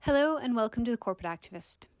Hello and welcome to The Corporate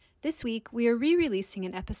Activist. This week, we are re-releasing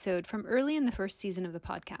an episode from early in the first season of the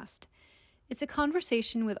podcast. It's a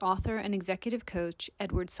conversation with author and executive coach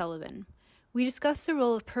Edward Sullivan. We discuss the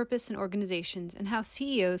role of purpose in organizations and how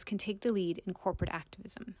CEOs can take the lead in corporate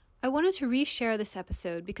activism. I wanted to re-share this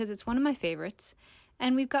episode because it's one of my favorites,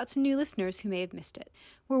 and we've got some new listeners who may have missed it.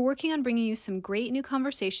 We're working on bringing you some great new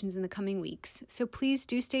conversations in the coming weeks, so please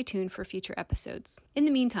do stay tuned for future episodes. In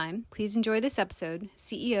the meantime, please enjoy this episode,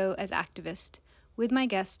 CEO as Activist, with my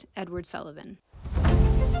guest, Edward Sullivan.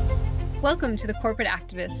 Welcome to The Corporate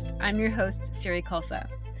Activist. I'm your host, Siri Kalsa.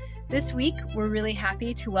 This week, we're really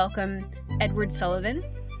happy to welcome Edward Sullivan.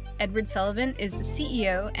 Edward Sullivan is the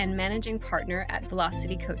CEO and managing partner at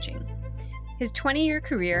Velocity Coaching. His 20-year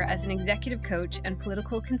career as an executive coach and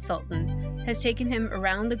political consultant has taken him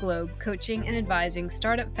around the globe coaching and advising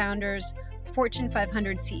startup founders, Fortune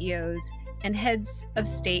 500 CEOs, and heads of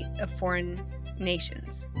state of foreign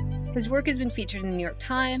nations. His work has been featured in the New York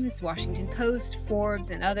Times, Washington Post,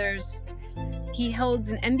 Forbes, and others. He holds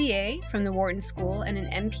an MBA from the Wharton School and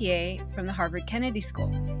an MPA from the Harvard Kennedy School.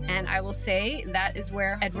 And I will say that is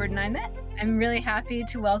where Edward and I met. I'm really happy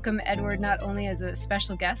to welcome Edward not only as a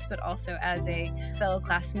special guest, but also as a fellow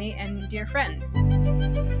classmate and dear friend.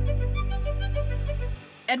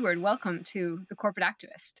 Edward, welcome to The Corporate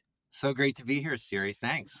Activist. So great to be here, Siri.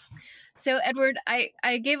 Thanks. So, Edward,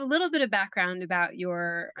 I gave a little bit of background about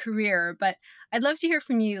your career, but I'd love to hear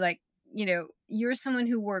from you. You're someone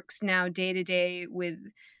who works now day to day with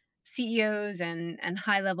CEOs and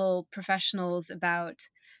high-level professionals about,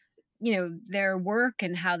 their work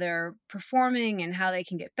and how they're performing and how they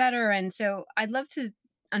can get better. And so I'd love to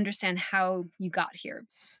understand how you got here.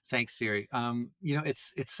 Thanks, Siri.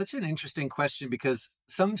 It's such an interesting question because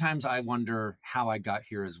sometimes I wonder how I got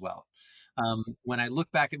here as well. When I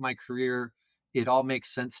look back at my career, it all makes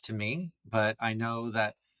sense to me, but I know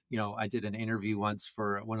that, I did an interview once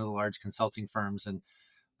for one of the large consulting firms and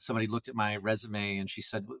somebody looked at my resume and she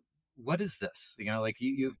said, what is this?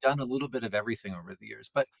 You've done a little bit of everything over the years,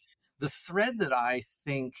 but the thread that I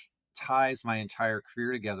think ties my entire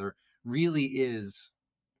career together really is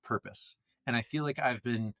purpose. And I feel like I've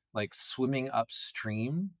been swimming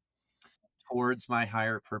upstream towards my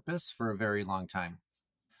higher purpose for a very long time.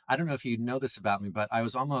 I don't know if you know this about me, but I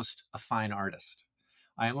was almost a fine artist.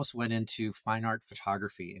 I almost went into fine art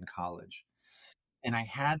photography in college. And I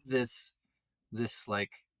had this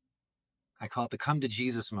I call it the come to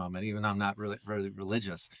Jesus moment, even though I'm not really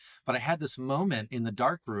religious. But I had this moment in the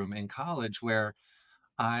dark room in college where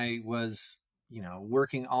I was,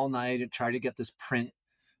 working all night and try to get this print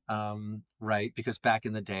right. Because back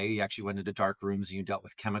in the day, you actually went into dark rooms and you dealt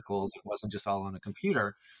with chemicals. It wasn't just all on a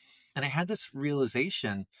computer. And I had this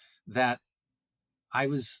realization that I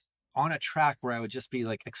was on a track where I would just be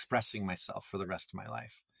expressing myself for the rest of my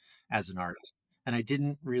life as an artist. And I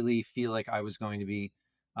didn't really feel like I was going to be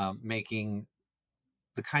making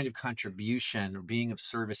the kind of contribution or being of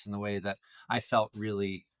service in the way that I felt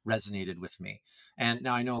really resonated with me. And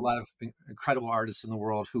now I know a lot of incredible artists in the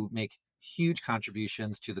world who make huge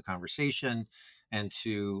contributions to the conversation and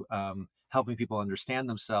to helping people understand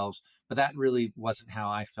themselves. But that really wasn't how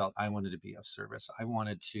I felt I wanted to be of service. I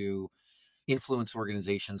wanted to influence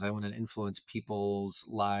organizations. I wanted to influence people's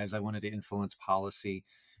lives. I wanted to influence policy.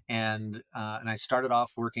 And I started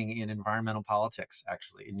off working in environmental politics,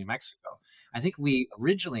 actually, in New Mexico. I think we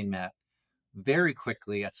originally met very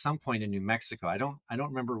quickly at some point in New Mexico. I don't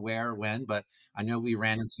remember where or when, but I know we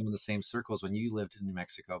ran in some of the same circles when you lived in New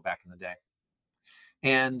Mexico back in the day.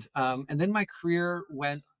 And then my career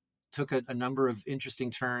took a number of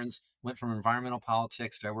interesting turns, went from environmental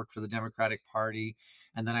politics to I worked for the Democratic Party.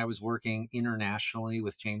 And then I was working internationally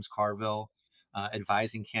with James Carville,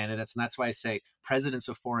 advising candidates. And that's why I say presidents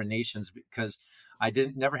of foreign nations, because I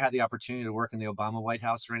never had the opportunity to work in the Obama White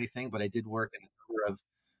House or anything, but I did work in a number of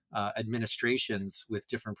administrations with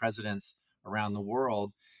different presidents around the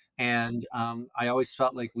world. And I always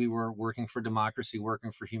felt like we were working for democracy,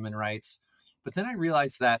 working for human rights. But then I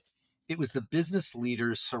realized that it was the business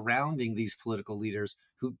leaders surrounding these political leaders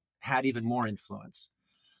who had even more influence.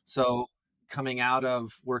 So coming out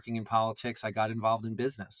of working in politics, I got involved in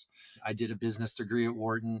business. I did a business degree at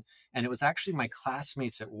Wharton, and it was actually my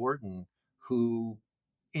classmates at Wharton who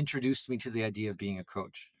introduced me to the idea of being a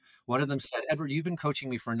coach. One of them said, Edward, you've been coaching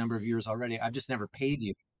me for a number of years already. I've just never paid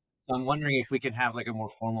you. So I'm wondering if we can have a more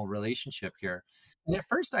formal relationship here. And at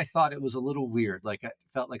first I thought it was a little weird. I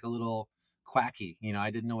felt like a little quacky.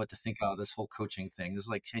 I didn't know what to think of this whole coaching thing. This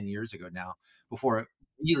is 10 years ago now, before it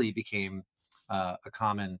really became a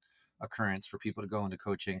common occurrence for people to go into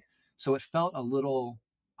coaching. So it felt a little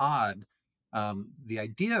odd. The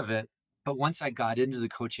idea of it But once I got into the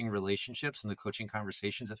coaching relationships and the coaching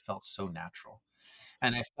conversations, it felt so natural.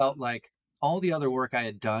 And I felt like all the other work I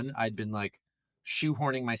had done, I'd been like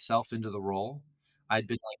shoehorning myself into the role. I'd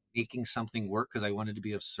been like making something work because I wanted to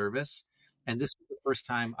be of service. And this was the first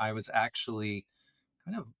time I was actually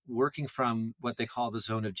kind of working from what they call the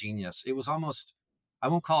zone of genius. It was almost, I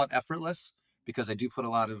won't call it effortless because I do put a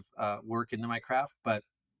lot of work into my craft, but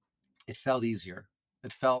it felt easier.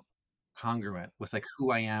 It felt congruent with like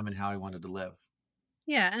who I am and how I wanted to live.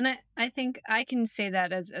 Yeah, and I think I can say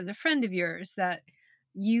that as a friend of yours that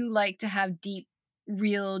you like to have deep,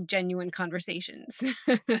 real, genuine conversations.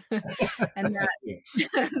 And that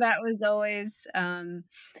that was always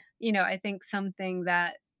I think something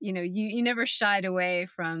that, you never shied away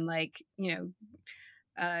from, like,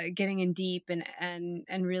 getting in deep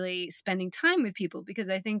and really spending time with people, because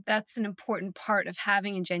I think that's an important part of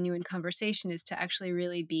having a genuine conversation, is to actually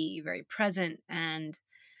really be very present and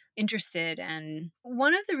interested. And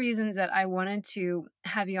one of the reasons that I wanted to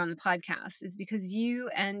have you on the podcast is because you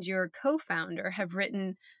and your co-founder have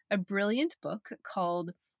written a brilliant book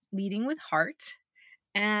called Leading with Heart.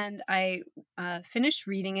 And I finished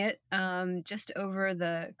reading it just over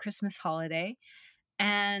the Christmas holiday,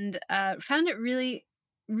 and found it really,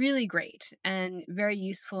 really great and very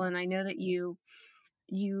useful. And I know that you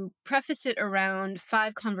preface it around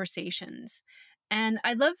 5 conversations. And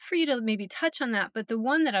I'd love for you to maybe touch on that. But the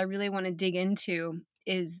one that I really want to dig into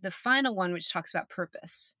is the final one, which talks about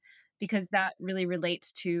purpose, because that really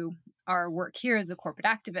relates to our work here as a corporate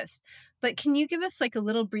activist. But can you give us like a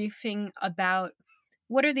little briefing about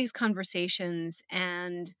what are these conversations,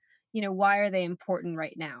 and, why are they important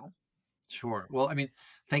right now? Sure. Well, I mean,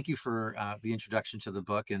 thank you for the introduction to the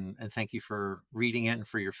book, and thank you for reading it and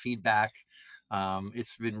for your feedback.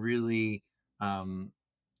 It's been really, um,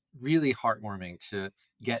 really heartwarming to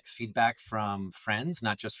get feedback from friends,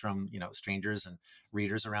 not just from, strangers and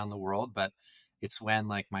readers around the world, but it's when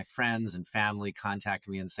like my friends and family contact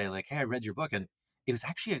me and say like, "Hey, I read your book and it was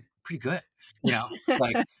actually pretty good," you know,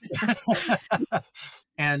 like,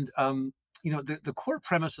 and the core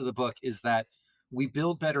premise of the book is that we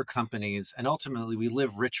build better companies and ultimately we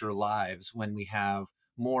live richer lives when we have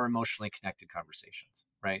more emotionally connected conversations,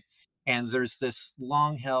 right? And there's this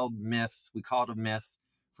long held myth, we call it a myth.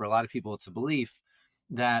 For a lot of people, it's a belief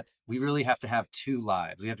that we really have to have two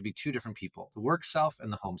lives. We have to be two different people, the work self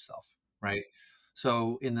and the home self, right?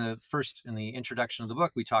 So in the introduction of the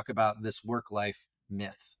book, we talk about this work life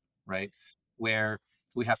myth, right? Where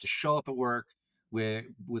we have to show up at work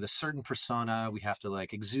with a certain persona, we have to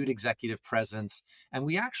like exude executive presence. And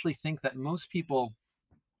we actually think that most people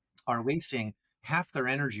are wasting half their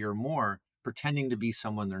energy or more pretending to be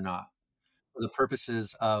someone they're not, for the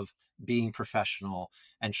purposes of being professional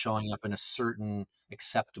and showing up in a certain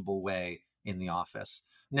acceptable way in the office.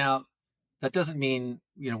 Now, that doesn't mean,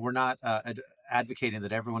 we're not advocating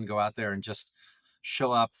that everyone go out there and just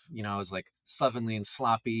show up, as like slovenly and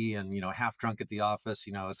sloppy and, half drunk at the office.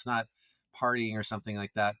 It's not partying or something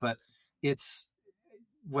like that, but it's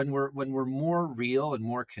when we're more real and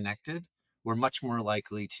more connected, we're much more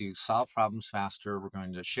likely to solve problems faster. We're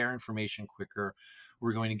going to share information quicker.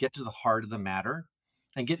 We're going to get to the heart of the matter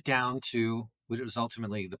and get down to what is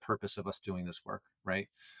ultimately the purpose of us doing this work, right?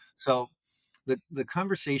 So the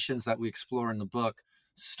conversations that we explore in the book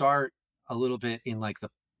start a little bit in like the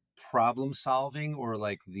problem solving, or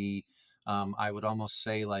like the I would almost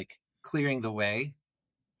say like clearing the way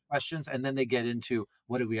questions, and then they get into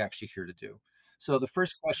what are we actually here to do. So the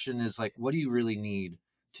first question is like, what do you really need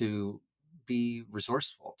to be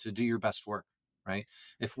resourceful, to do your best work, right?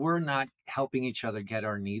 If we're not helping each other get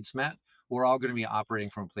our needs met, we're all going to be operating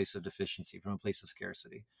from a place of deficiency, from a place of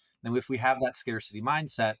scarcity. And if we have that scarcity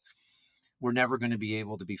mindset, we're never going to be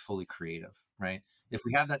able to be fully creative, right? If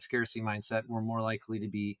we have that scarcity mindset, we're more likely to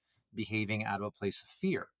be behaving out of a place of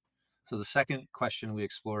fear. So the second question we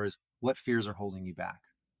explore is, what fears are holding you back,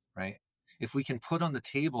 right? If we can put on the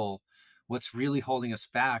table what's really holding us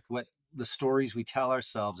back, what the stories we tell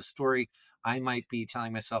ourselves, the story I might be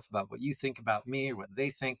telling myself about what you think about me or what they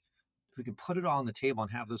think, if we can put it all on the table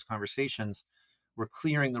and have those conversations, we're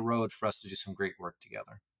clearing the road for us to do some great work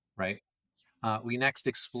together, right? We next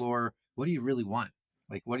explore, what do you really want?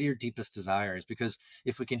 Like, what are your deepest desires? Because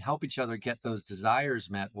if we can help each other get those desires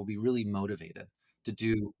met, we'll be really motivated to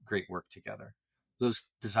do great work together. Those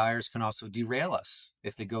desires can also derail us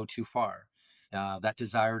if they go too far. That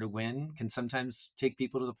desire to win can sometimes take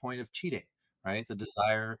people to the point of cheating, right? The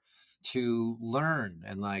desire to learn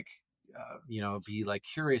and like, be like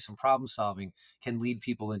curious and problem solving can lead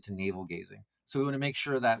people into navel gazing. So we want to make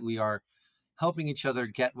sure that we are helping each other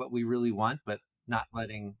get what we really want, but not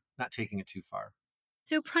taking it too far.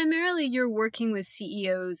 So primarily you're working with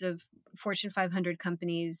CEOs of Fortune 500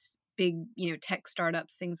 companies, big, tech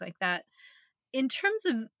startups, things like that. In terms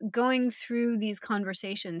of going through these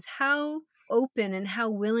conversations, how open and how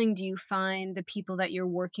willing do you find the people that you're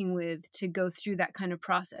working with to go through that kind of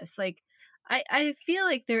process? Like, I feel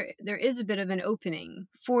like there is a bit of an opening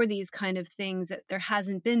for these kind of things that there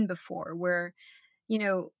hasn't been before, where, you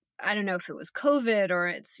know, I don't know if it was COVID or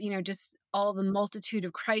it's, just all the multitude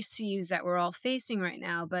of crises that we're all facing right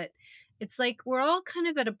now, but it's like we're all kind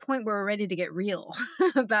of at a point where we're ready to get real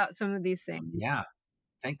about some of these things. Yeah,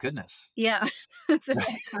 thank goodness. Yeah, it's about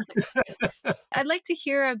time. I'd like to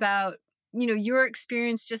hear about, your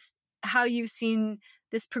experience, just how you've seen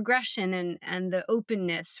this progression and the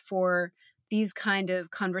openness for these kind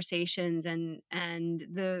of conversations and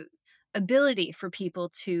the ability for people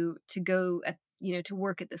to go at, to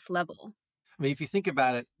work at this level. I mean, if you think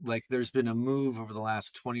about it, like there's been a move over the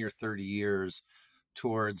last 20 or 30 years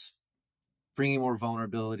towards bringing more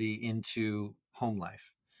vulnerability into home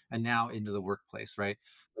life and now into the workplace, right?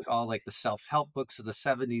 Like all like the self-help books of the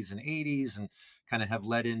 70s and 80s and kind of have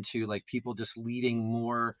led into like people just leading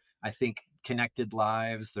more, I think, connected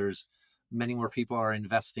lives. There's many more people are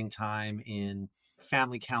investing time in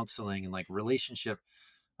family counseling and like relationship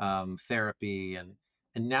therapy. And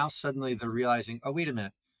now suddenly they're realizing, oh, wait a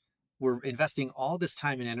minute, we're investing all this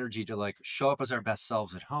time and energy to like show up as our best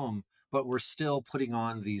selves at home, but we're still putting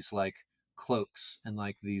on these like cloaks and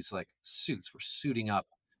like these like suits. We're suiting up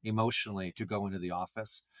emotionally to go into the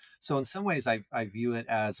office. So in some ways, I view it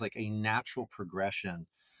as like a natural progression,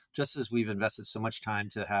 just as we've invested so much time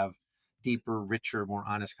to have deeper, richer, more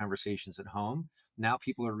honest conversations at home. Now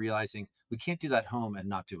people are realizing we can't do that at home and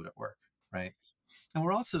not do it at work, right? And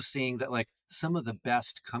we're also seeing that like some of the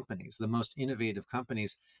best companies, the most innovative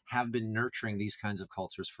companies have been nurturing these kinds of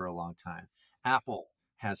cultures for a long time. Apple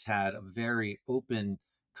has had a very open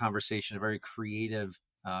conversation, a very creative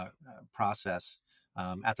process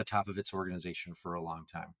at the top of its organization for a long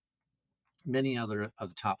time. Many other of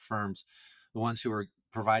the top firms, the ones who are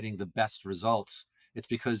providing the best results, it's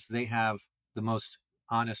because they have the most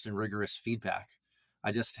honest and rigorous feedback.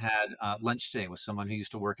 I just had lunch today with someone who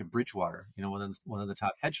used to work at Bridgewater, one of the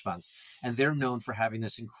top hedge funds, and they're known for having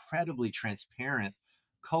this incredibly transparent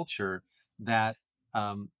culture that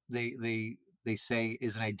they say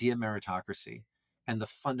is an idea meritocracy, and the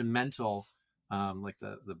fundamental, like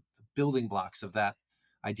the building blocks of that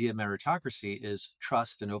idea meritocracy is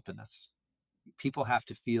trust and openness. People have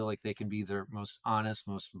to feel like they can be their most honest,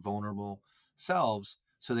 most vulnerable selves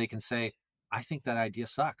so they can say, I think that idea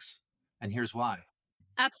sucks. And here's why.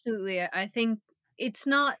 Absolutely. I think it's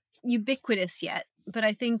not ubiquitous yet, but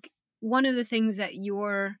I think one of the things that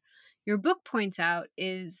your book points out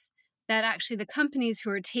is that actually the companies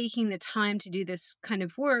who are taking the time to do this kind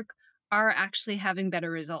of work are actually having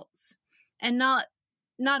better results. And not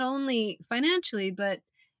only financially, but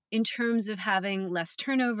in terms of having less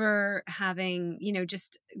turnover, having,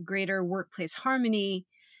 just greater workplace harmony,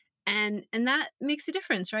 and that makes a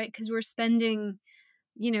difference, right? Because we're spending,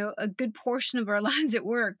 a good portion of our lives at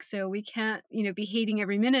work. So we can't, be hating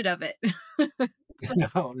every minute of it.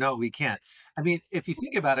 No, no, we can't. I mean, if you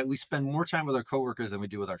think about it, we spend more time with our coworkers than we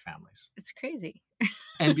do with our families. It's crazy.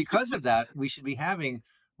 And because of that, we should be having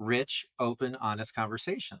rich, open, honest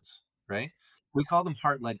conversations, right? We call them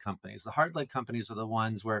heart led companies. The heart led companies are the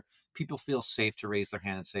ones where people feel safe to raise their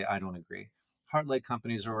hand and say, I don't agree. Heart led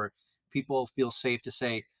companies are where people feel safe to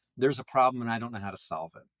say, there's a problem and I don't know how to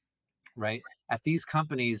solve it, right? At these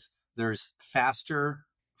companies, there's faster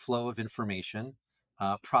flow of information.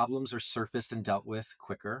 Problems are surfaced and dealt with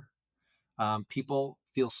quicker. People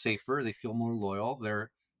feel safer, they feel more loyal,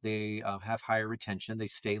 they have higher retention, they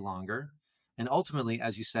stay longer, and ultimately,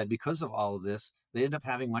 as you said, because of all of this, they end up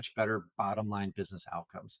having much better bottom line business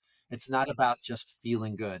outcomes. It's not about just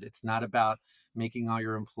feeling good. It's not about making all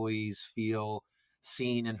your employees feel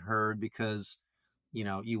seen and heard because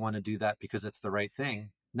you want to do that because it's the right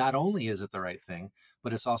thing. Not only is it the right thing,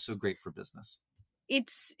 but it's also great for business.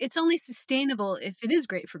 It's only sustainable if it is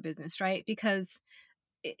great for business, right? Because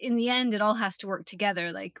in the end, it all has to work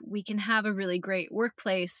together. Like, we can have a really great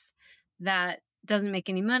workplace that doesn't make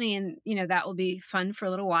any money, and that will be fun for a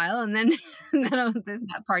little while, and then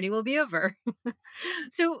that party will be over.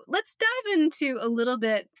 So let's dive into a little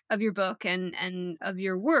bit of your book and of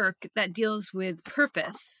your work that deals with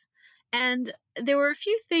purpose. And there were a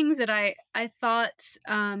few things that I thought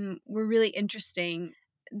were really interesting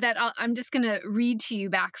that I'm just going to read to you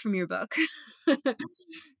back from your book.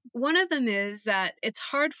 One of them is that it's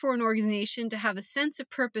hard for an organization to have a sense of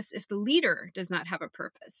purpose if the leader does not have a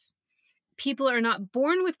purpose. People are not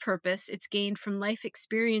born with purpose, it's gained from life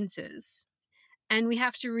experiences. and we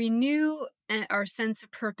have to renew our sense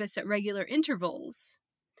of purpose at regular intervals.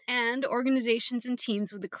 And organizations and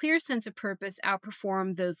teams with a clear sense of purpose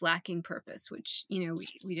outperform those lacking purpose, which,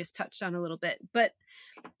 we just touched on a little bit. But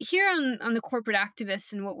here on the corporate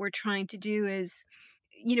activists, and what we're trying to do is,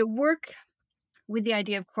 work with the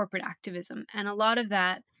idea of corporate activism. And a lot of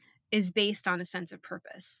that is based on a sense of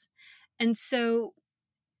purpose. And so,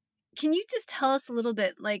 can you just tell us a little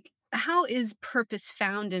bit, like, how is purpose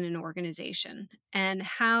found in an organization, and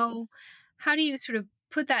how do you sort of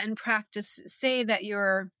put that in practice? Say that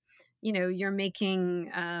you're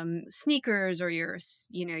making sneakers, or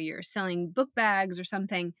you're selling book bags or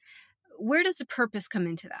something. Where does the purpose come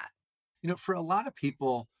into that? For a lot of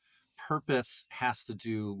people, purpose has to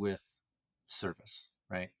do with service,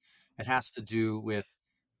 right? It has to do with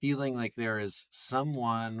feeling like there is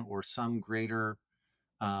someone or some greater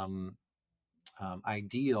um,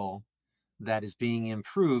 ideal that is being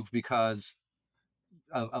improved because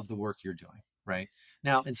of the work you're doing, right?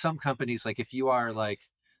 Now, in some companies, like if you are like,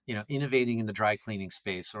 innovating in the dry cleaning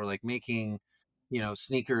space, or like making,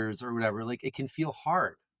 sneakers or whatever, like it can feel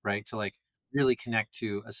hard, right? To like really connect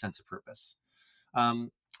to a sense of purpose.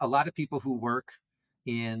 Um, a lot of people who work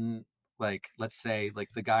in, like, let's say, like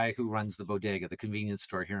the guy who runs the bodega, the convenience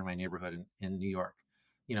store here in my neighborhood in New York,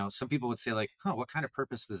 some people would say like, huh, what kind of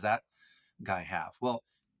purpose does that guy have? Well,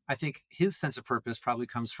 I think his sense of purpose probably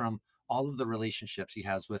comes from all of the relationships he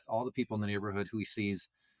has with all the people in the neighborhood who he sees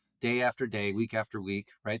day after day, week after week,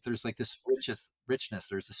 right? There's like this richness,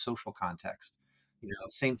 there's the social context.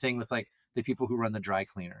 Same thing with like the people who run the dry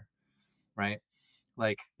cleaner, right?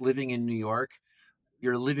 Like living in New York,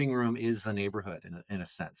 your living room is the neighborhood in a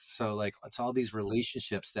sense. So like it's all these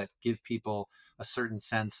relationships that give people a certain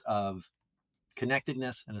sense of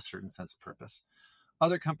connectedness and a certain sense of purpose.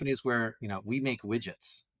 Other companies where, we make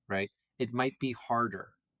widgets, right? It might be harder,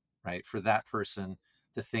 right, for that person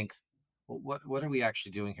to think, well, what are we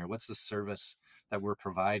actually doing here? What's the service that we're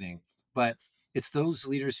providing? But it's those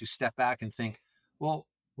leaders who step back and think, well,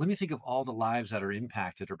 let me think of all the lives that are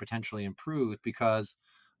impacted or potentially improved because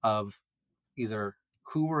of either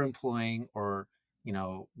who we're employing, or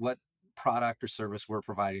what product or service we're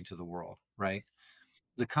providing to the world, right?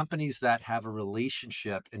 The companies that have a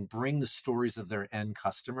relationship and bring the stories of their end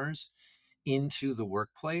customers into the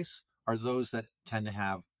workplace are those that tend to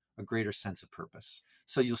have a greater sense of purpose.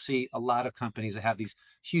 So you'll see a lot of companies that have these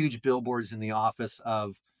huge billboards in the office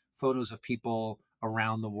of photos of people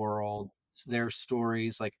around the world, their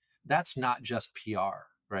stories. Like that's not just PR,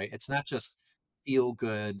 right? It's not just feel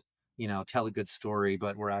good, tell a good story,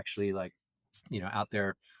 but we're actually like, out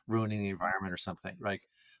there ruining the environment or something. Like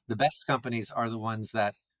the best companies are the ones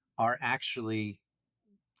that are actually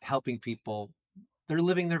helping people. They're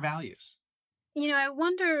living their values. I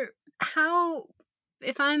wonder how,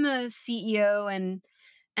 if I'm a CEO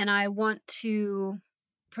and I want to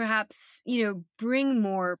perhaps, bring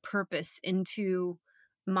more purpose into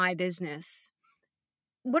my business.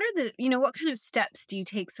 What are what kind of steps do you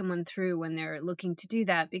take someone through when they're looking to do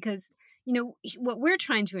that? Because, what we're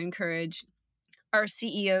trying to encourage our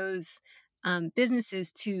CEOs,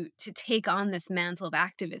 businesses to take on this mantle of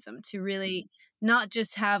activism, to really not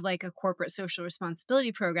just have like a corporate social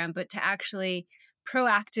responsibility program, but to actually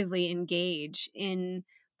proactively engage in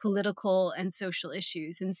political and social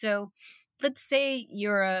issues. And so, let's say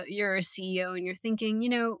you're a CEO and you're thinking,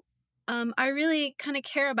 I really kind of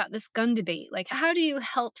care about this gun debate. Like, how do you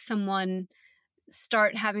help someone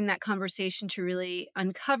start having that conversation to really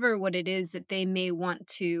uncover what it is that they may want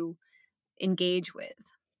to engage with?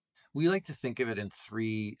 We like to think of it in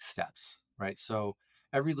 3 steps, right? So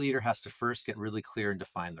every leader has to first get really clear and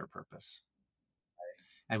define their purpose.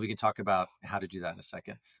 And we can talk about how to do that in a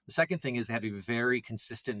second. The second thing is they have to be very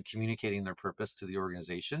consistent in communicating their purpose to the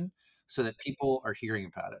organization so that people are hearing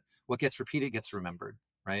about it. What gets repeated gets remembered,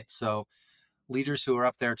 right? So leaders who are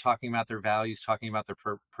up there talking about their values, talking about their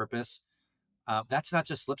purpose, that's not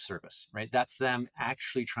just lip service, right? That's them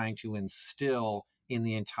actually trying to instill in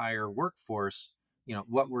the entire workforce,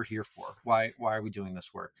 what we're here for. Why are we doing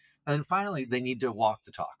this work? And then finally, they need to walk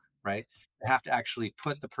the talk, right? They have to actually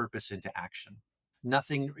put the purpose into action.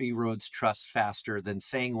 Nothing erodes trust faster than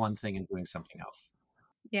saying one thing and doing something else.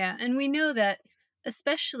 Yeah, and we know that,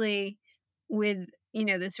 especially with,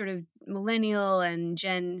 the sort of millennial and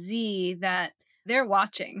Gen Z, that they're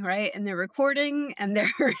watching, right? And they're recording, and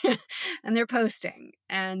they're and they're posting.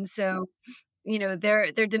 And so,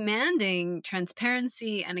 they're demanding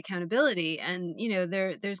transparency and accountability, and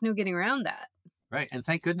there's no getting around that. Right. And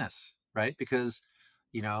thank goodness, right? Because,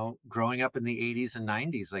 growing up in the 80s and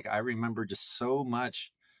 90s, like I remember just so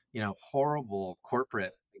much, horrible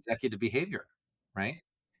corporate executive behavior, right?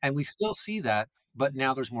 And we still see that Yeah. but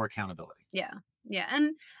now there's more accountability. Yeah. Yeah.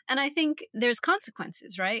 And I think there's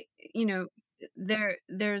consequences, right? You know,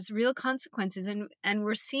 there's real consequences, and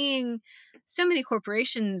we're seeing so many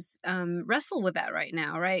corporations wrestle with that right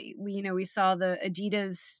now, right? We saw the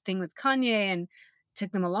Adidas thing with Kanye, and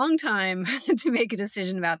took them a long time to make a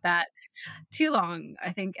decision about that. Too long,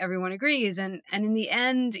 I think everyone agrees. And in the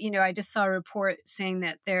end, I just saw a report saying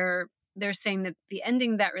that they're saying that the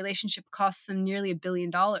ending of that relationship costs them nearly $1 billion.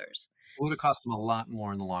 It would have cost them a lot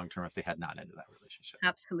more in the long term if they had not ended that relationship.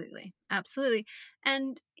 Absolutely. Absolutely.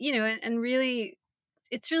 And, and really,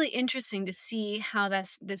 it's really interesting to see how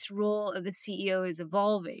this role of the CEO is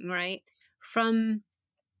evolving, right? From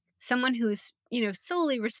someone who's,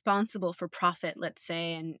 solely responsible for profit, let's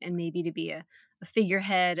say, and maybe to be a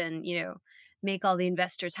figurehead and, make all the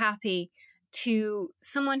investors happy, to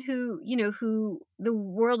someone who the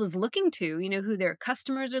world is looking to, who their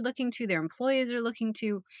customers are looking to, their employees are looking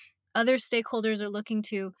to, other stakeholders are looking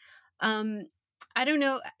to. Um, I don't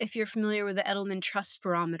know if you're familiar with the Edelman Trust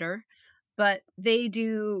Barometer, but they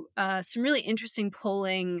do some really interesting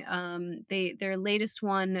polling. Their latest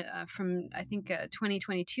one from I think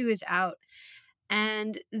 2022 is out,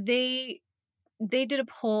 and they did a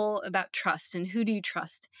poll about trust and who do you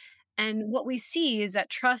trust. And what we see is that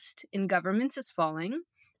trust in governments is falling,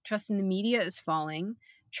 trust in the media is falling,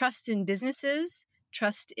 trust in businesses,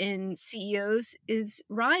 trust in CEOs is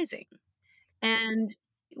rising. And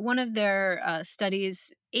one of their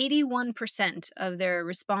studies, 81% of their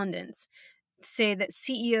respondents say that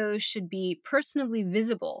CEOs should be personally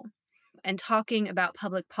visible and talking about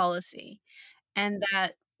public policy. And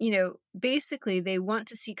that, basically they want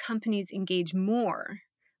to see companies engage more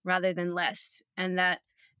rather than less. And that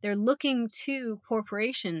they're looking to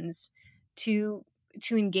corporations to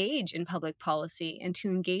engage in public policy and to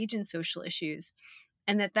engage in social issues,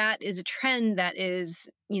 and that is a trend that is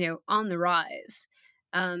on the rise,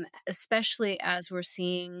 especially as we're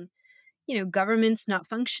seeing governments not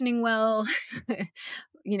functioning well,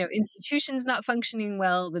 institutions not functioning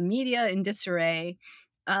well, the media in disarray.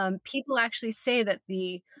 People actually say that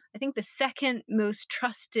I think the second most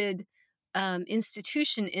trusted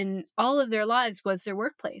institution in all of their lives was their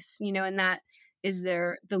workplace, and that is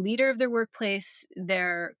the leader of their workplace,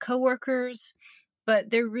 their coworkers. But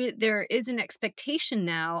there is an expectation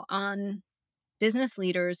now on business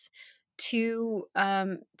leaders to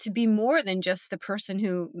be more than just the person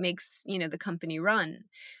who makes the company run.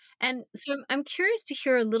 And so I'm curious to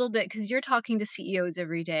hear a little bit, because you're talking to CEOs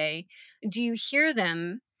every day. Do you hear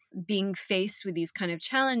them being faced with these kind of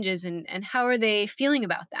challenges, and how are they feeling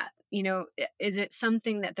about that? Is it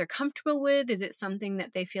something that they're comfortable with? Is it something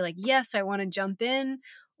that they feel like, yes, I want to jump in?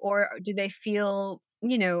 Or do they feel,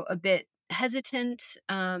 a bit hesitant?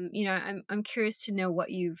 I'm curious to know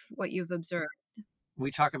what you've observed.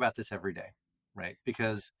 We talk about this every day, right?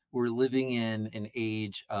 Because we're living in an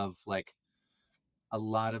age of like a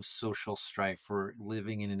lot of social strife. We're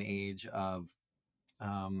living in an age of,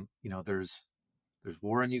 there's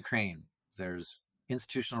war in Ukraine. There's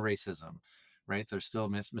institutional racism, right? There's still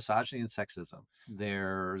misogyny and sexism.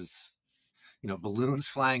 There's, balloons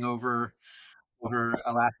flying over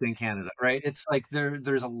Alaska and Canada, right? It's like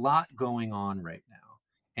there's a lot going on right now,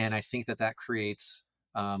 and I think that creates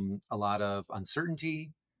a lot of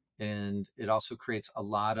uncertainty, and it also creates a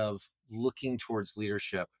lot of looking towards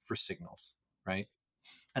leadership for signals, right?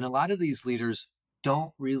 And a lot of these leaders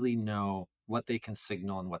don't really know what they can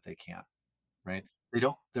signal and what they can't, right?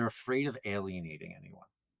 They're afraid of alienating anyone,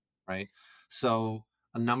 right? So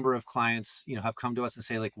a number of clients, have come to us and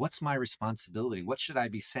say, like, what's my responsibility? What should I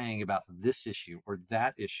be saying about this issue or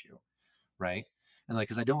that issue, right? And like,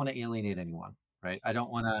 because I don't want to alienate anyone, right? I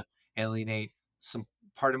don't want to alienate some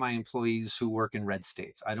part of my employees who work in red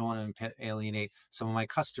states. I don't want to alienate some of my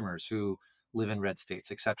customers who live in red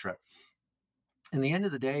states, etc. And the end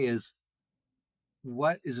of the day is,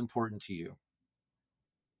 what is important to you?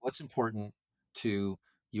 What's important to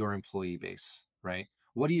your employee base, right?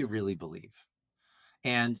 What do you really believe?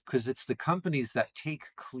 And because it's the companies that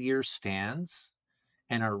take clear stands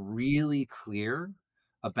and are really clear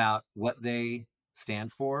about what they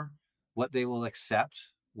stand for, what they will accept,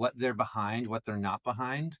 what they're behind, what they're not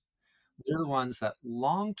behind, they're the ones that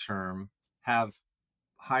long term have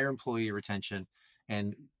higher employee retention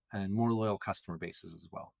and more loyal customer bases as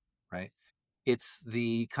well, right? It's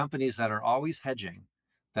the companies that are always hedging,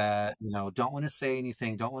 that don't want to say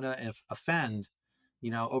anything, don't want to offend.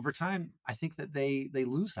 Over time, I think that they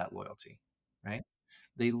lose that loyalty, right?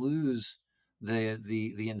 They lose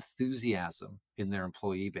the enthusiasm in their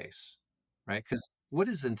employee base, right? Because what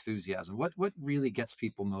is enthusiasm? What really gets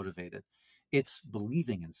people motivated? It's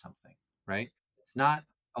believing in something, right? It's not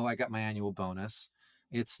oh, I got my annual bonus.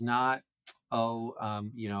 It's not, oh,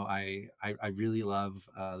 I really love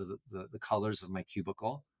the colors of my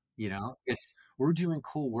cubicle. It's we're doing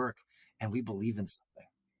cool work and we believe in something.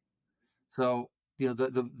 So,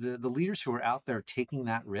 the leaders who are out there taking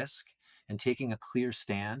that risk and taking a clear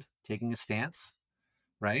stand, taking a stance,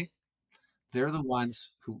 right? They're the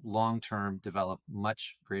ones who long term develop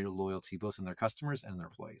much greater loyalty, both in their customers and their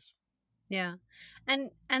employees. Yeah.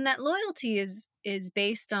 And that loyalty is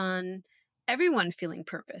based on everyone feeling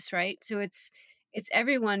purpose, right? So it's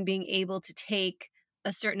everyone being able to take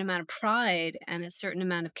a certain amount of pride and a certain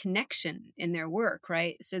amount of connection in their work,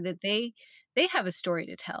 right? So that they have a story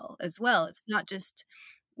to tell as well. It's not just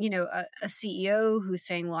a CEO who's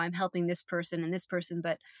saying, well, I'm helping this person and this person,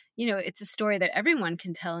 but it's a story that everyone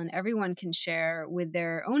can tell and everyone can share with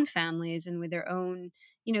their own families and with their own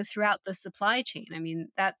throughout the supply chain. I mean,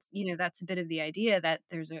 that's a bit of the idea that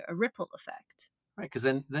there's a ripple effect. Right. Because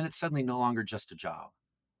then it's suddenly no longer just a job,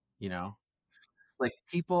 you know? Like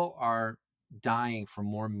people are dying for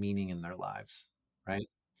more meaning in their lives, right?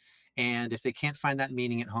 And if they can't find that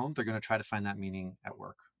meaning at home, they're going to try to find that meaning at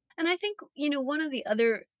work. And I think, one of the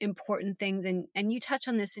other important things, and you touch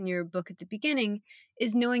on this in your book at the beginning,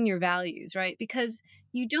 is knowing your values, right? Because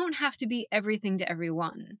you don't have to be everything to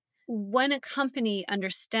everyone. When a company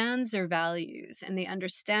understands their values and they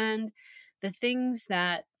understand the things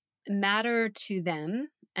that matter to them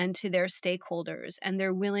and to their stakeholders, and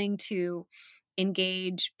they're willing to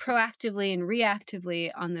engage proactively and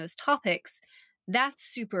reactively on those topics, that's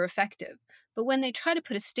super effective. But when they try to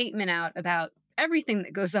put a statement out about everything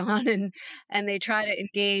that goes on, and they try to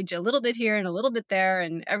engage a little bit here and a little bit there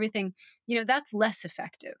and everything, that's less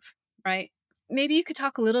effective, right? Maybe you could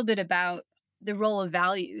talk a little bit about the role of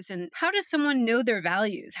values and how does someone know their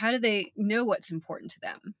values? How do they know what's important to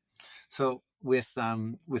them? So with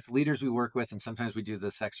leaders we work with, and sometimes we do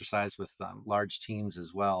this exercise with large teams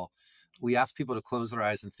as well. We ask people to close their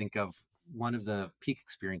eyes and think of one of the peak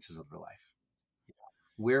experiences of their life.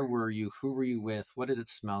 Where were you? Who were you with? What did it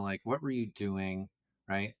smell like? What were you doing?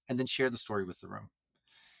 Right, and then share the story with the room.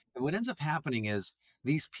 And what ends up happening is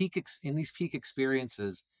in these peak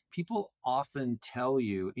experiences, people often tell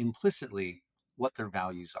you implicitly what their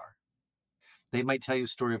values are. They might tell you a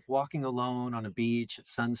story of walking alone on a beach at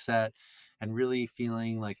sunset and really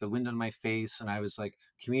feeling like the wind on my face. And I was like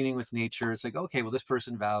communing with nature. It's like, okay, well, this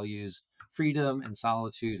person values freedom and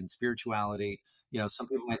solitude and spirituality. Some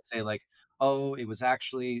people might say, like, oh, it was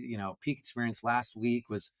actually, peak experience last week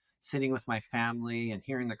was sitting with my family and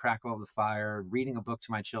hearing the crackle of the fire, reading a book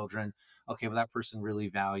to my children. Okay, well, that person really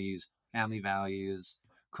values family values,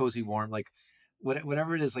 cozy, warm, like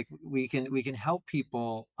whatever it is. Like we can help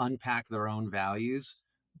people unpack their own values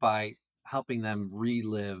by helping them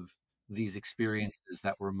relive these experiences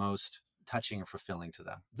that were most touching and fulfilling to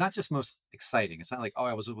them, not just most exciting. It's not like, oh,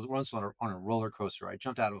 I was once on a roller coaster, I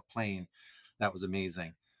jumped out of a plane, that was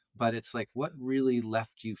amazing. But it's like, what really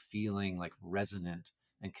left you feeling like resonant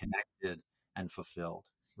and connected and fulfilled,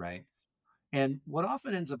 right? And what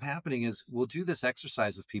often ends up happening is we'll do this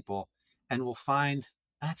exercise with people and we'll find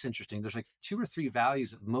that's interesting. There's like two or three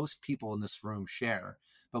values that most people in this room share,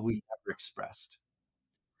 but we've never expressed.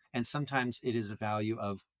 And sometimes it is a value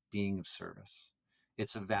of being of service.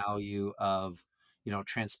 It's a value of,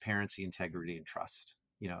 transparency, integrity, and trust,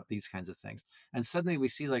 these kinds of things. And suddenly we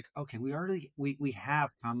see like, okay, we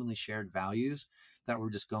have commonly shared values that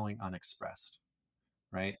were just going unexpressed,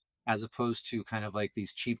 right? As opposed to kind of like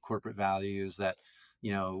these cheap corporate values that,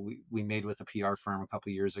 we made with a PR firm a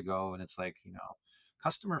couple of years ago. And it's like,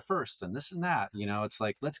 customer first and this and that, it's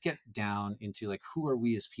like, let's get down into like, who are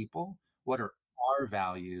we as people? What are our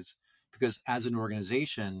values? Because as an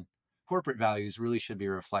organization, corporate values really should be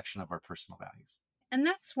a reflection of our personal values. And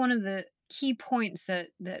that's one of the key points that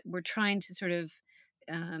we're trying to sort of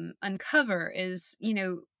uncover is,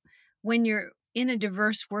 when you're in a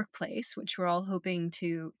diverse workplace, which we're all hoping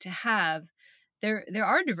to have, there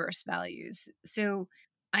are diverse values. So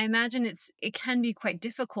I imagine it can be quite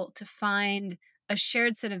difficult to find a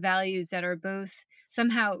shared set of values that are both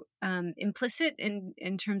somehow implicit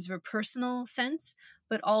in terms of a personal sense,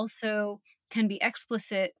 but also can be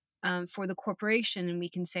explicit for the corporation, and we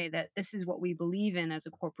can say that this is what we believe in as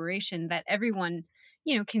a corporation that everyone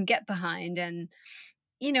can get behind. And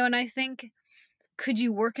I think, could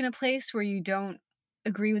you work in a place where you don't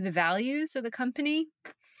agree with the values of the company?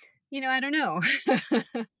 I don't know.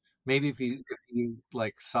 Maybe if you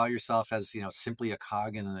like saw yourself as, simply a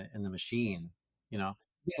cog in the machine, you know.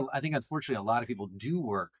 Yeah, I think unfortunately a lot of people do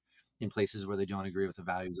work in places where they don't agree with the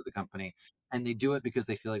values of the company, and they do it because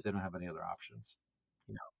they feel like they don't have any other options.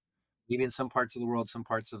 You know, maybe in some parts of the world, some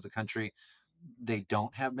parts of the country, they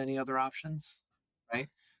don't have many other options, right?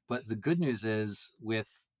 But the good news is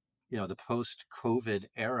with, the post-COVID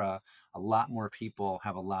era, a lot more people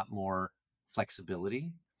have a lot more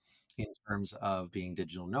flexibility in terms of being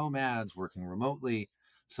digital nomads, working remotely.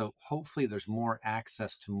 So hopefully there's more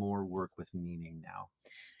access to more work with meaning now.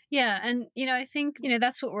 Yeah, and I think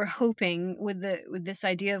that's what we're hoping with this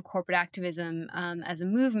idea of corporate activism as a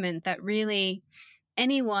movement, that really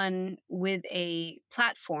anyone with a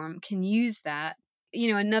platform can use that.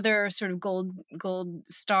 Another sort of gold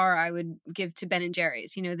star I would give to Ben and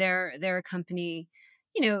Jerry's. They're a company.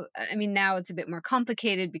 I mean, now it's a bit more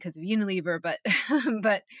complicated because of Unilever, but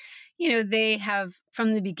but they have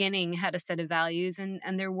from the beginning had a set of values, and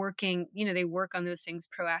they're working. They work on those things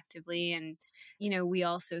proactively, and we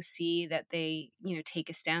also see that they take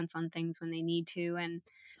a stance on things when they need to, and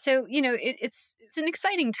so it's an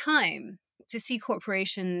exciting time to see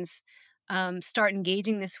corporations start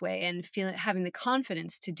engaging this way and having the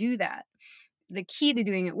confidence to do that. The key to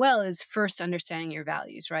doing it well is first understanding your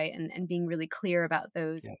values, right? And being really clear about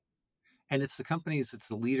those. Yeah. And it's the companies, it's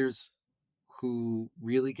the leaders who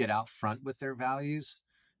really get out front with their values,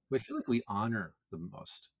 who I feel like we honor the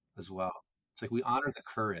most as well. It's like we honor the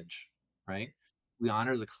courage, right? We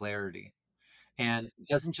honor the clarity. And it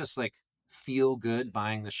doesn't just like feel good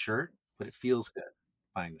buying the shirt, but it feels good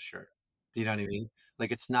buying the shirt. Do you know what I mean?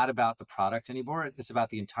 Like it's not about the product anymore. It's about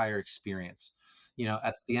the entire experience.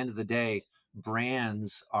 At the end of the day,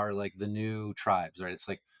 brands are like the new tribes, right? It's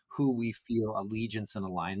like who we feel allegiance and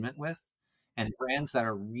alignment with. And brands that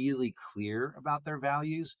are really clear about their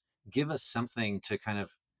values give us something to kind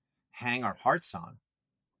of hang our hearts on,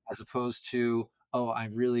 as opposed to, oh, I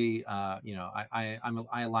really I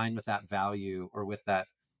align with that value or with that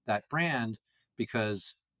brand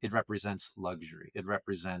because it represents luxury, it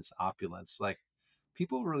represents opulence. Like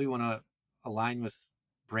people really want to align with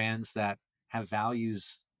brands that have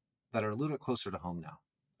values that are a little bit closer to home now.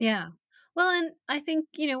 Yeah. Well, and I think,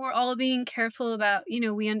 we're all being careful about,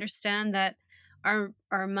 we understand that our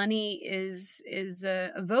money is a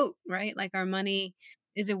vote, right? Like our money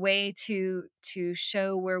is a way to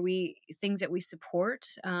show where things that we support,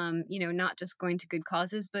 not just going to good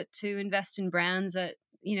causes, but to invest in brands that,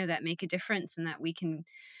 that make a difference and that we can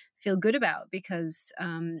feel good about, because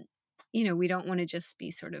we don't want to just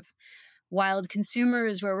be sort of wild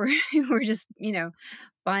consumers where we're we're just,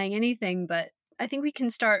 buying anything. But I think we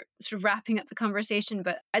can start sort of wrapping up the conversation,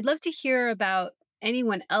 but I'd love to hear about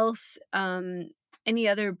anyone else, any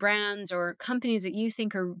other brands or companies that you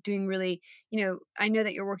think are doing really, I know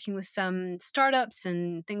that you're working with some startups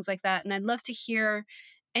and things like that. And I'd love to hear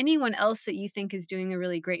anyone else that you think is doing a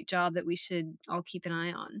really great job that we should all keep an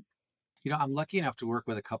eye on. I'm lucky enough to work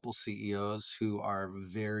with a couple CEOs who are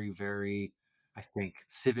very, very, I think,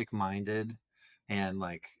 civic minded and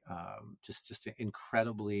like just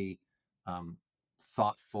incredibly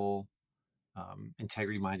thoughtful,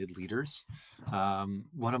 integrity minded leaders.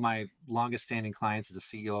 One of my longest standing clients is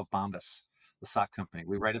the CEO of Bombas, the sock company.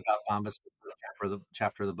 We write about Bombas in the first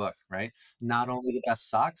chapter of the book, right? Not only the best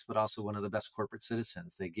socks, but also one of the best corporate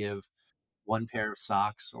citizens. They give one pair of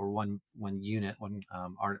socks or one unit, one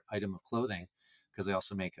item of clothing, because they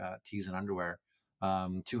also make tees and underwear,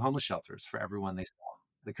 to homeless shelters for everyone they sell.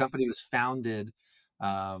 The company was founded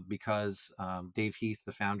because Dave Heath,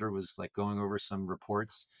 the founder, was like going over some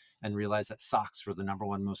reports and realized that socks were the number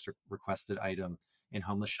one most requested item in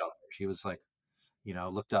homeless shelters. He was like,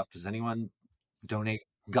 looked up, does anyone donate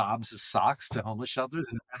gobs of socks to homeless shelters?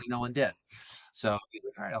 And apparently no one did. So he's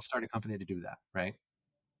like, all right, I'll start a company to do that, right?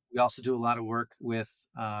 We also do a lot of work with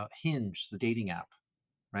Hinge, the dating app,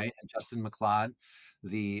 right? And Justin McLeod,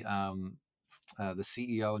 the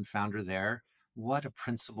CEO and founder there, what a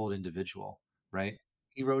principled individual, right?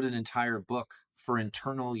 He wrote an entire book for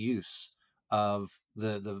internal use of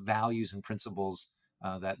the values and principles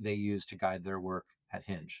that they use to guide their work at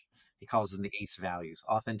Hinge. He calls them the ACE values: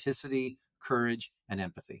 authenticity, courage, and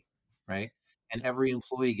empathy, right? And every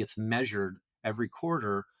employee gets measured every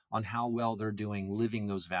quarter on how well they're doing living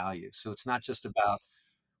those values. So it's not just about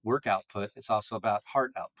work output, it's also about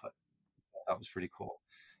heart output. That was pretty cool.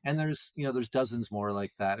 And there's dozens more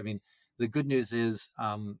like that. I mean, the good news is,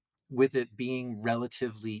 with it being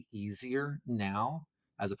relatively easier now,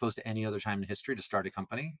 as opposed to any other time in history to start a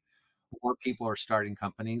company, more people are starting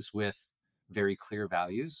companies with very clear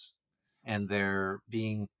values, and they're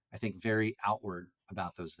being, I think, very outward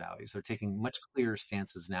about those values. They're taking much clearer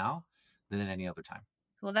stances now than at any other time.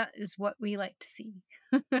 Well, that is what we like to see.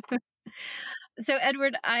 So,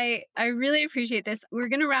 Edward, I really appreciate this. We're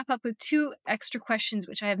going to wrap up with two extra questions,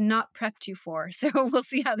 which I have not prepped you for. So we'll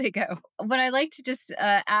see how they go. What I like to just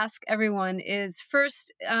ask everyone is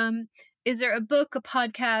first, is there a book, a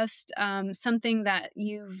podcast, something that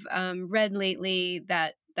you've read lately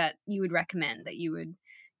that you would recommend, that you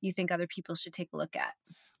think other people should take a look at?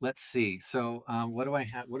 Let's see. So, what do I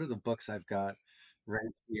have? What are the books I've got right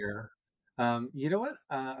here? You know what?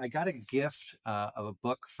 I got a gift of a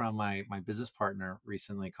book from my business partner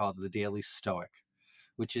recently called The Daily Stoic,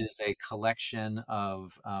 which is a collection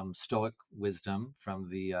of Stoic wisdom from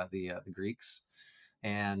the Greeks,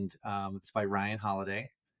 and it's by Ryan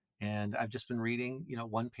Holiday. And I've just been reading,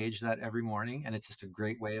 one page of that every morning, and it's just a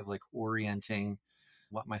great way of like orienting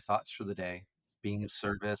what my thoughts for the day, being of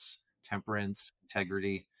service, temperance,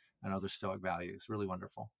 integrity, and other Stoic values. Really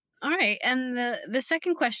wonderful. All right. And the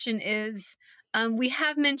second question is, we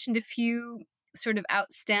have mentioned a few sort of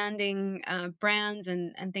outstanding brands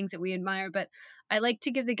and things that we admire, but I like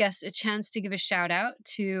to give the guests a chance to give a shout out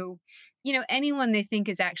to, anyone they think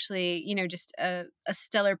is actually, just a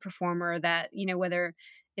stellar performer, that, whether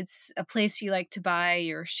it's a place you like to buy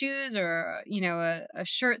your shoes, or, a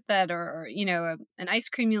shirt that, or an ice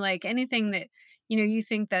cream you like, anything that, you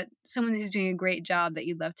think that someone is doing a great job that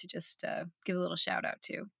you'd love to just give a little shout out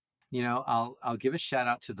to. I'll give a shout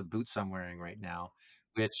out to the boots I'm wearing right now,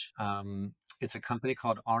 which it's a company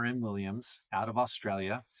called RM Williams out of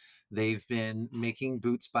Australia. They've been making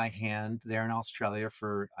boots by hand there in Australia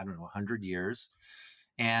for, I don't know, 100 years,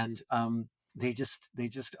 and they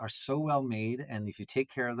just are so well made, and if you take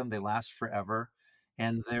care of them, they last forever,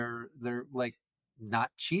 and they're like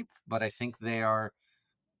not cheap, but I think they are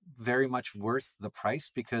very much worth the price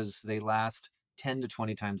because they last 10 to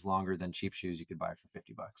 20 times longer than cheap shoes you could buy for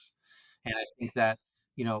 $50. And I think that,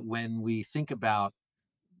 when we think about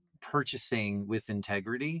purchasing with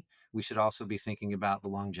integrity, we should also be thinking about the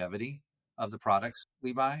longevity of the products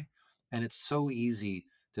we buy. And it's so easy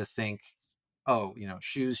to think, oh,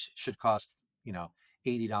 shoes should cost, $80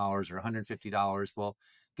 or $150. Well,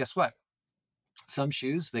 guess what? Some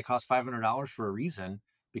shoes, they cost $500 for a reason,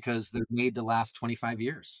 because they're made to last 25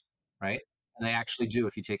 years, right? And they actually do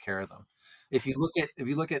if you take care of them. If you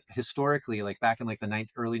look at historically, like back in like the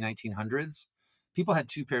early 1900s, people had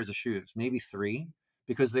two pairs of shoes, maybe three,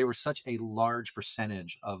 because they were such a large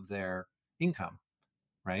percentage of their income,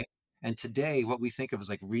 right? And today, what we think of as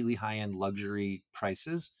like really high end luxury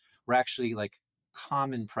prices were actually like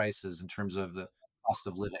common prices in terms of the cost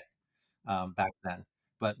of living back then.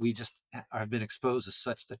 But we just have been exposed to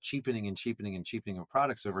such the cheapening and cheapening and cheapening of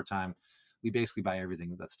products over time. We basically buy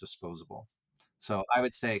everything that's disposable. So I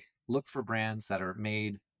would say look for brands that are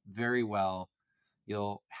made very well.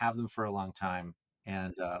 You'll have them for a long time,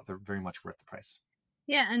 and they're very much worth the price.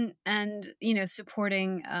 Yeah, and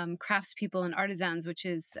supporting craftspeople and artisans, which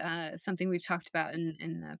is something we've talked about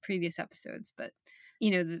in previous episodes. But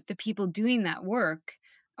the people doing that work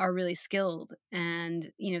are really skilled, and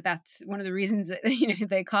that's one of the reasons that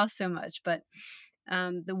they cost so much. But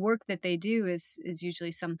the work that they do is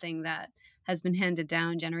usually something that has been handed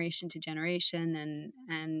down generation to generation,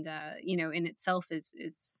 and in itself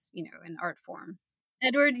is an art form.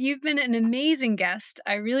 Edward, you've been an amazing guest.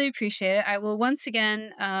 I really appreciate it. I will once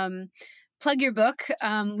again plug your book,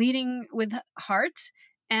 Leading with Heart.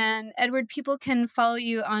 And Edward, people can follow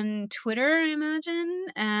you on Twitter, I imagine,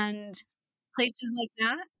 and places like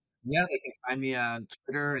that. Yeah, they can find me on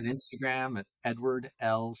Twitter and Instagram at Edward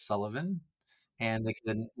L. Sullivan. And they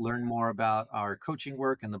can learn more about our coaching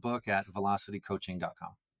work and the book at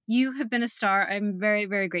velocitycoaching.com. You have been a star. I'm very,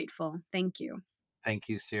 very grateful. Thank you. Thank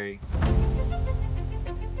you, Siri.